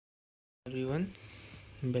Everyone,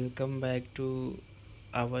 welcome back to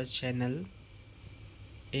our channel.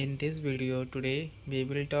 In this video today we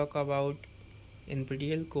will talk about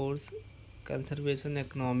NPTEL course Conservation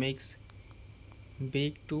Economics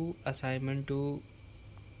Week 2 Assignment 2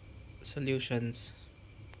 Solutions.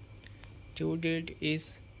 Due date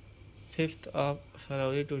is 5th of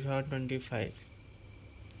February 2025.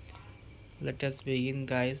 Let us begin,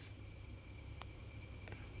 guys.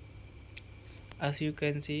 As you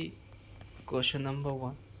can see, question number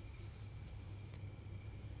 1.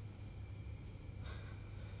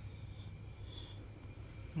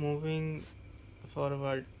 Moving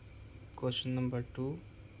forward, question number 2.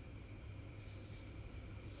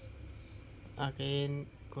 Again,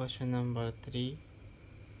 question number 3.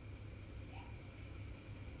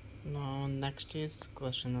 Now, next is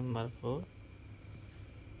question number 4.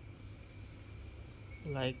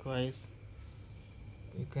 Likewise,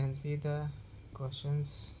 you can see the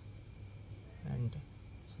questions and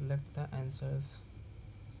select the answers.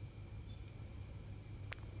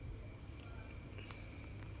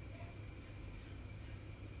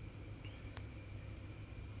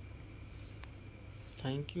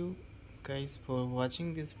 Thank you guys for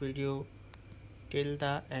watching this video till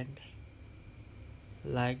the end.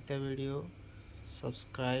 Like the video,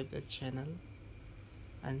 subscribe the channel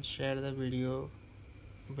and share the video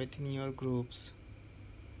within your groups.